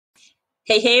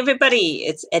Hey, everybody.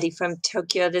 It's Eddie from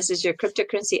Tokyo. This is your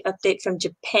cryptocurrency update from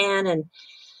Japan. And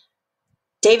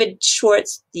David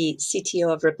Schwartz, the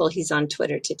CTO of Ripple, he's on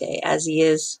Twitter today, as he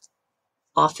is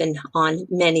often on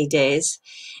many days.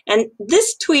 And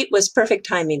this tweet was perfect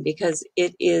timing because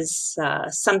it is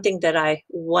something that I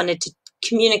wanted to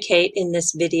communicate in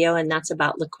this video, and that's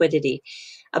about liquidity.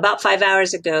 About 5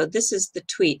 hours ago, this is the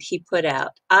tweet he put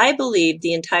out. I believe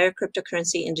the entire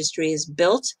cryptocurrency industry is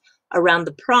built around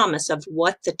the promise of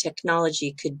what the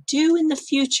technology could do in the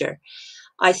future.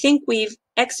 I think we've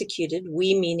executed,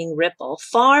 we meaning Ripple,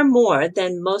 far more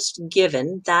than most,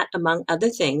 given that, among other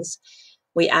things,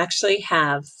 we actually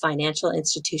have financial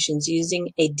institutions using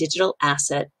a digital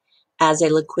asset as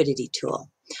a liquidity tool.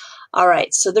 All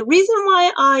right, so the reason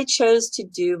why I chose to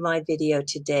do my video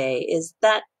today is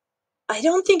that I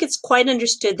don't think it's quite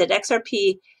understood that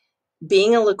XRP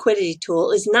being a liquidity tool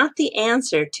is not the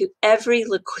answer to every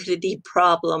liquidity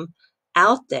problem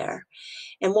out there.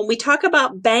 And when we talk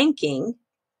about banking,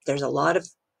 there's a lot of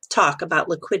talk about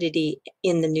liquidity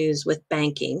in the news with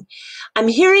banking. I'm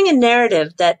hearing a narrative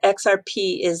that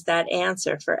XRP is that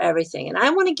answer for everything. And I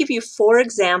want to give you 4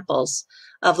 examples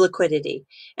of liquidity.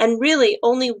 And really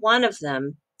only one of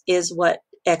them is what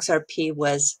XRP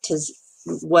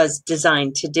was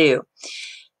designed to do.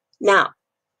 Now,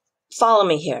 follow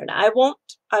me here. Now,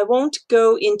 I won't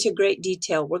go into great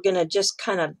detail. We're going to just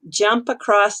kind of jump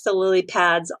across the lily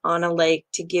pads on a lake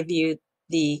to give you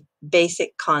the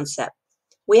basic concept.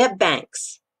 We have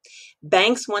banks.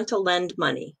 Banks want to lend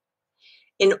money.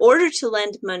 In order to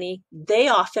lend money, they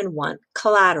often want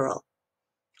collateral.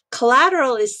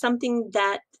 Collateral is something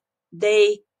that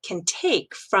they can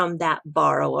take from that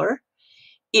borrower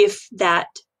if that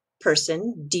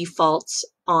person defaults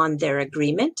on their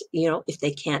agreement, if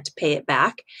they can't pay it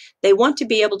back. They want to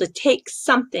be able to take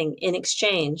something in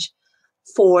exchange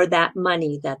for that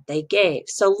money that they gave.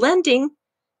 So lending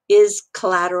is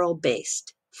collateral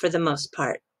based for the most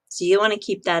part. So you want to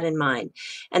keep that in mind.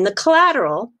 And the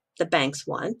collateral the banks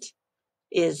want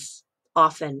is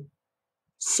often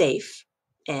safe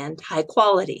and high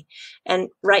quality. And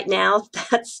right now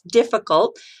that's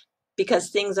difficult because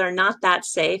things are not that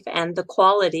safe and the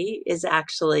quality is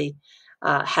actually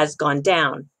has gone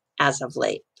down as of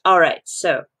late. All right,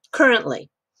 so currently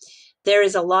there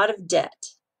is a lot of debt,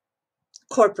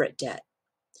 corporate debt.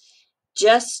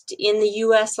 Just in the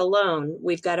US alone,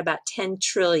 we've got about 10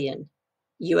 trillion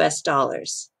US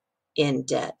dollars in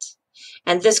debt.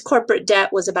 And this corporate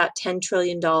debt was about $10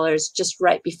 trillion just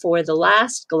right before the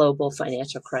last global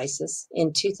financial crisis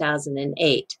in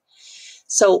 2008.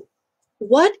 So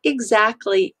what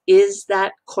exactly is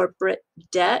that corporate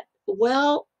debt?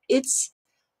 Well, it's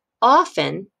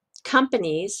often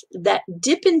companies that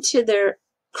dip into their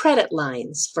credit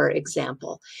lines, for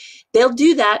example. They'll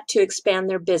do that to expand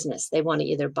their business. They want to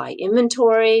either buy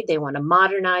inventory, they want to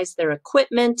modernize their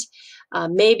equipment,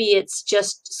 maybe it's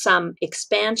just some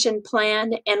expansion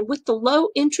plan. And with the low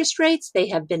interest rates, they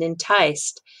have been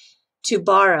enticed to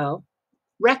borrow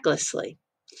recklessly.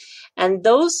 And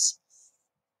those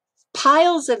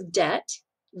piles of debt,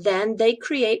 then they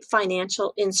create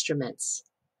financial instruments.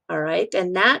 All right,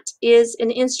 and that is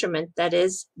an instrument that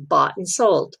is bought and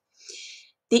sold.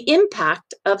 The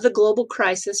impact of the global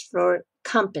crisis for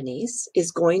companies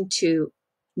is going to,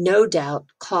 no doubt,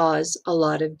 cause a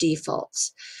lot of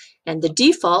defaults. And the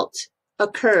default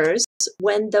occurs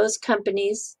when those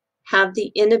companies have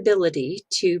the inability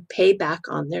to pay back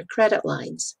on their credit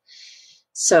lines.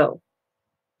 So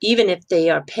even if they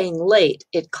are paying late,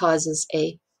 it causes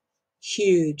a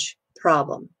huge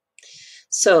problem.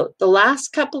 So the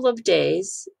last couple of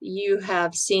days, you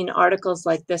have seen articles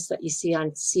like this that you see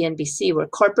on CNBC, where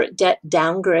corporate debt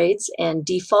downgrades and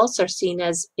defaults are seen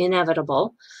as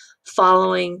inevitable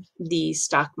following the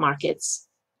stock market's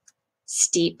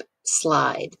steep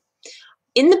slide.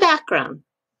 In the background,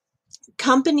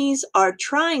 companies are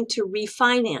trying to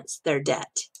refinance their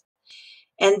debt,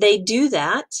 and they do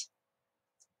that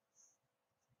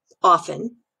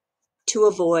often to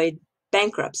avoid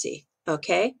bankruptcy.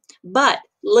 Okay, but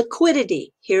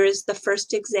liquidity, here is the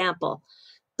first example.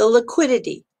 The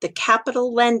liquidity, the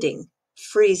capital lending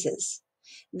freezes.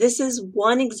 This is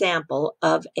one example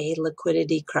of a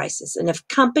liquidity crisis. And if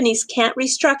companies can't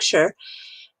restructure,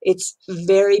 it's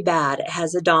very bad. It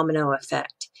has a domino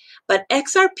effect. But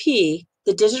XRP,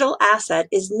 the digital asset,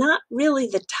 is not really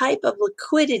the type of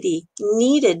liquidity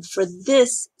needed for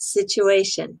this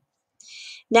situation.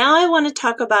 Now I want to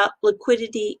talk about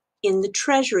liquidity in the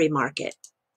treasury market.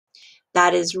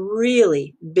 That has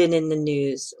really been in the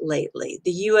news lately.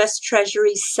 The U.S.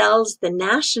 Treasury sells the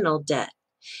national debt.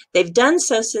 They've done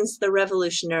so since the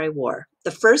Revolutionary War.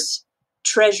 The first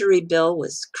Treasury bill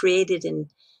was created in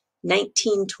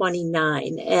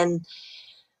 1929, and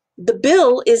the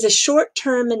bill is a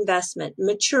short-term investment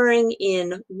maturing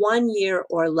in 1 year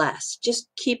or less. Just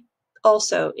keep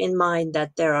also in mind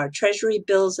that there are treasury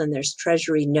bills and there's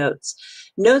treasury notes.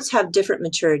 Notes have different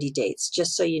maturity dates,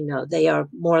 just so you know. They are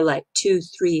more like 2,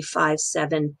 3, 5,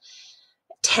 7,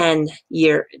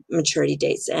 10-year maturity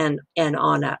dates and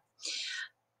on up.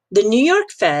 The New York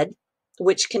Fed,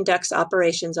 which conducts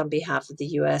operations on behalf of the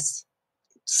U.S.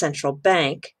 Central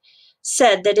Bank,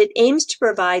 said that it aims to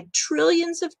provide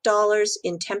trillions of dollars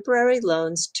in temporary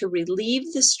loans to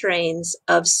relieve the strains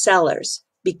of sellers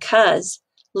because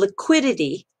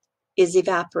liquidity is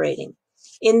evaporating.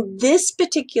 In this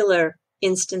particular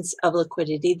instance of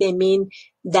liquidity, they mean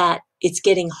that it's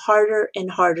getting harder and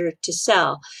harder to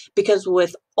sell because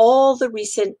with all the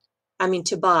recent,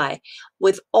 to buy,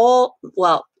 it's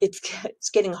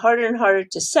getting harder and harder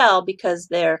to sell because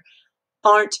there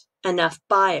aren't enough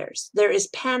buyers. There is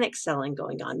panic selling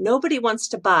going on. Nobody wants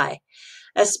to buy,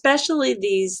 especially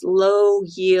these low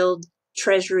yield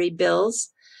treasury bills.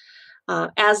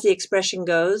 As the expression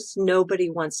goes, nobody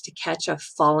wants to catch a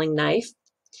falling knife.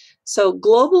 So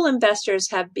global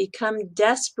investors have become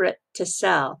desperate to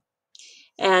sell.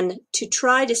 And to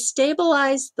try to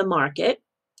stabilize the market,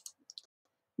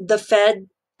 the Fed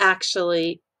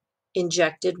actually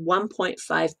injected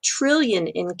 1.5 trillion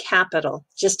in capital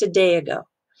just a day ago.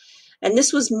 And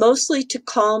this was mostly to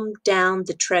calm down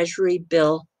the Treasury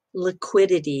bill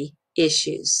liquidity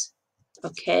issues.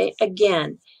 Okay,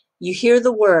 again, you hear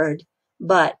the word,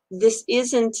 but this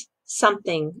isn't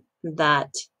something that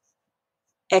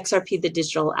XRP, the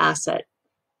digital asset,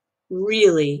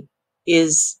 really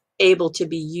is able to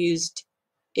be used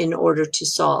in order to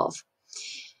solve.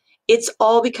 It's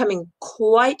all becoming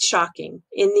quite shocking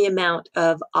in the amount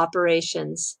of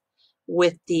operations.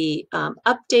 With the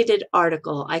updated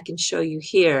article I can show you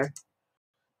here,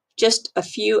 just a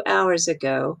few hours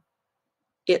ago,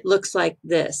 it looks like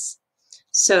this.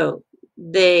 So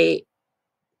they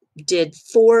did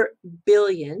 4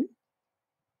 billion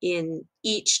in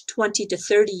each 20 to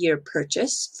 30 year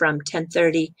purchase from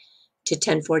 10:30 to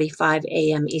 10:45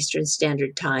 a.m. Eastern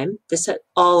Standard Time. This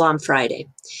all on Friday.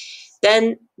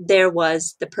 Then there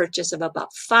was the purchase of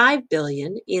about 5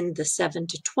 billion in the 7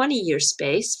 to 20 year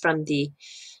space from the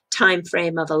time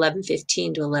frame of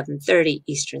 11:15 to 11:30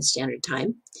 Eastern Standard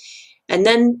Time. And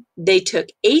then they took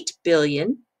 8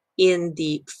 billion in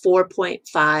the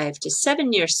 4.5 to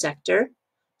 7 year sector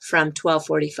from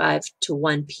 12:45 to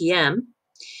 1 p.m.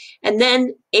 And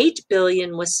then 8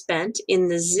 billion was spent in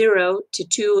the 0 to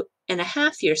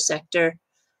 2.5 year sector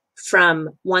from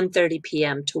 1:30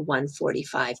 p.m. to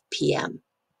 1:45 p.m.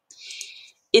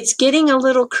 It's getting a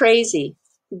little crazy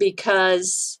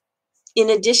because in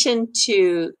addition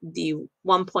to the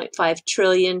 1.5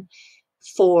 trillion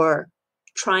for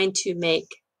trying to make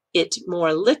it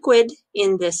more liquid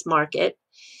in this market,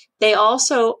 they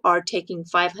also are taking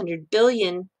 500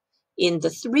 billion in the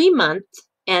 3-month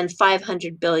and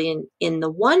 500 billion in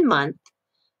the 1-month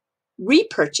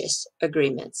repurchase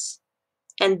agreements.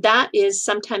 And that is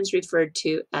sometimes referred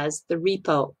to as the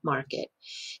repo market.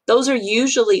 Those are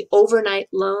usually overnight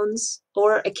loans,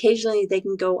 or occasionally they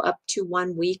can go up to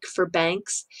 1 week for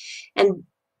banks. And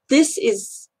this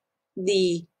is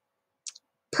the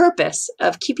purpose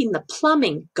of keeping the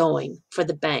plumbing going for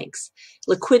the banks,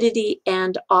 liquidity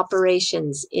and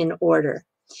operations in order.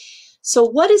 So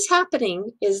what is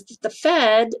happening is that the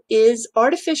Fed is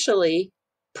artificially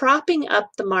propping up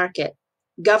the market.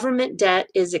 Government debt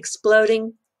is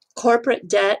exploding. Corporate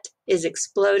debt is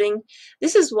exploding.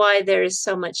 This is why there is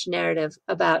so much narrative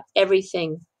about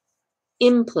everything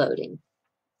imploding.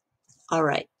 All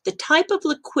right, the type of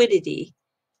liquidity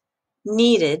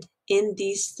needed in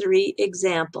these 3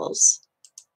 examples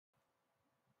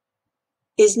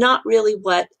is not really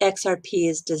what XRP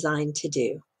is designed to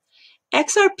do.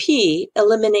 XRP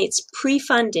eliminates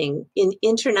pre-funding in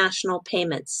international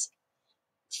payments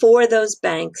for those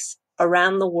banks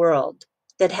around the world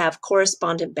that have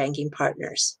correspondent banking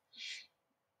partners.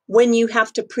 When you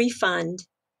have to pre-fund,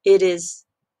 it is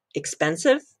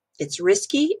expensive, it's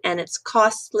risky, and it's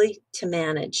costly to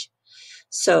manage.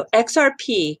 So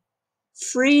XRP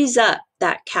frees up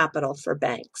that capital for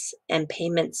banks and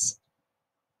payment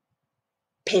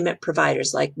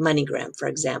providers like MoneyGram, for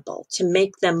example, to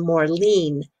make them more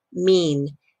lean,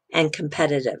 mean, and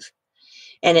competitive.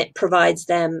 And it provides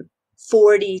them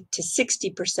 40 to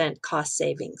 60% cost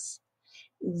savings.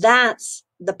 That's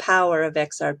the power of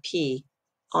XRP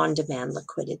on-demand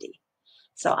liquidity.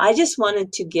 So I just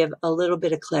wanted to give a little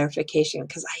bit of clarification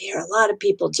because I hear a lot of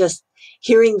people just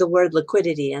hearing the word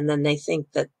liquidity and then they think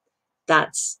that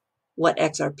that's what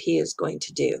XRP is going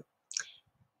to do.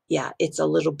 Yeah, it's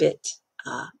a little bit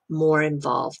more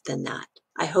involved than that.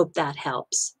 I hope that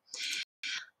helps.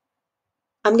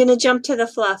 I'm going to jump to the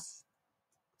fluff.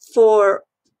 For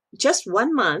just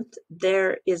 1 month,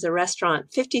 there is a restaurant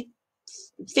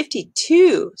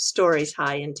 52 stories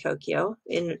high in Tokyo,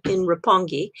 in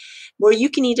Roppongi, where you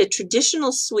can eat a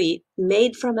traditional sweet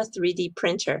made from a 3D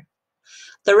printer.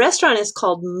 The restaurant is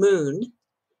called Moon,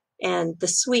 and the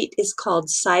sweet is called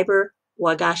Cyber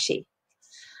Wagashi.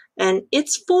 And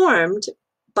it's formed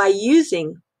by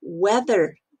using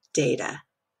weather data.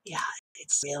 Yeah,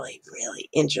 it's really, really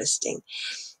interesting.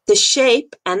 The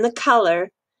shape and the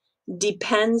color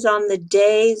depends on the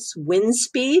day's wind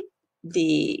speed,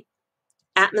 the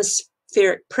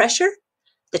atmospheric pressure,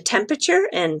 the temperature,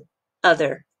 and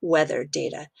other weather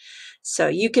data. So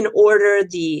you can order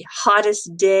the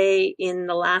hottest day in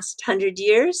the last 100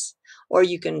 years, or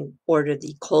you can order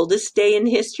the coldest day in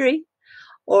history,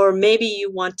 or maybe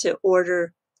you want to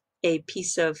order a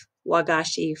piece of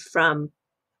wagashi from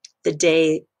the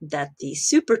day that the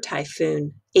super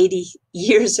typhoon 80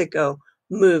 years ago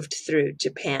moved through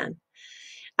Japan.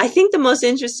 I think the most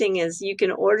interesting is you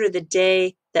can order the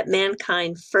day that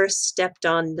mankind first stepped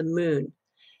on the moon.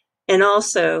 And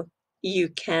also you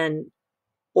can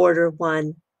order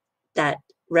one that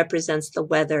represents the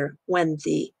weather when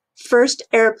the first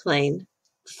airplane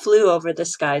flew over the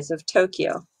skies of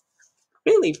Tokyo.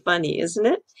 Really funny, isn't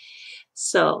it?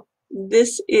 So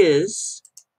this is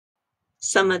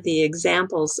some of the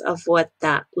examples of what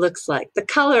that looks like. The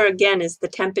color, again, is the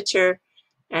temperature,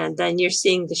 and then you're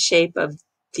seeing the shape of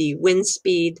the wind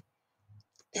speed.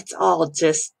 It's all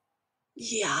just,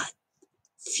 yeah,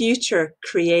 future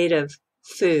creative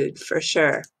food for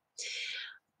sure.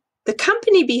 The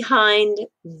company behind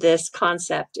this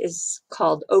concept is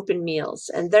called Open Meals,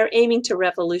 and they're aiming to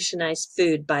revolutionize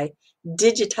food by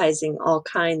digitizing all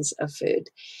kinds of food.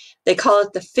 They call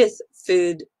it the fifth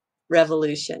food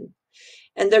revolution.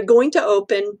 And they're going to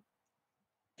open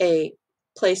a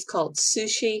place called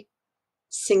Sushi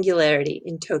Singularity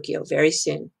in Tokyo very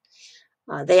soon.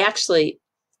 They actually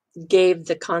gave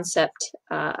the concept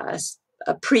a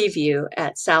preview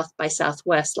at South by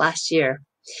Southwest last year.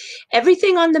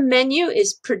 Everything on the menu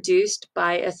is produced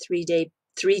by a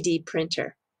 3D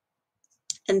printer.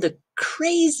 And the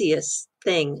craziest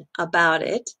thing about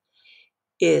it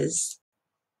is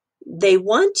they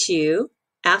want you,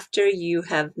 after you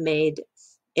have made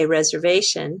a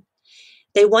reservation,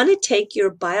 they want to take your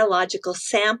biological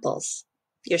samples,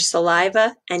 your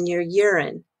saliva and your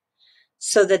urine,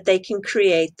 so that they can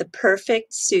create the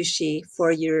perfect sushi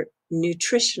for your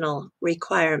nutritional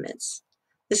requirements.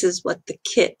 This is what the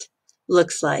kit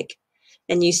looks like.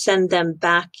 And you send them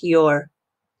back your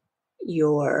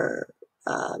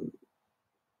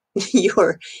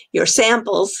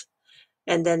samples,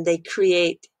 and then they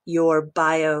create your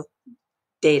bio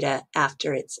data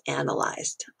after it's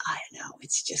analyzed. I know,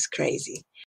 it's just crazy.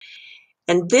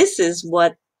 And this is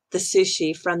what the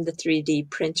sushi from the 3D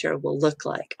printer will look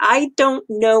like. I don't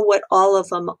know what all of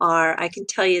them are. I can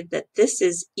tell you that this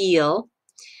is eel.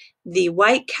 The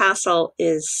White Castle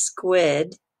is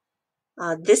squid.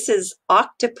 This is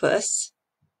octopus.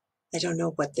 I don't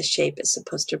know what the shape is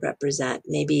supposed to represent.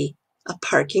 Maybe a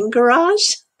parking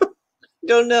garage?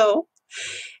 Don't know.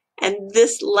 And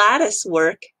this lattice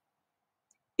work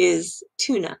is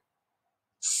tuna.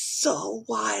 So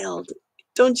wild,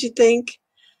 don't you think?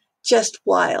 Just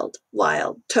wild,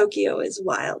 wild. Tokyo is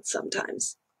wild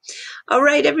sometimes. All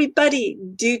right, everybody,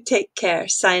 do take care.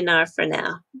 Sayonara for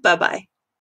now. Bye-bye.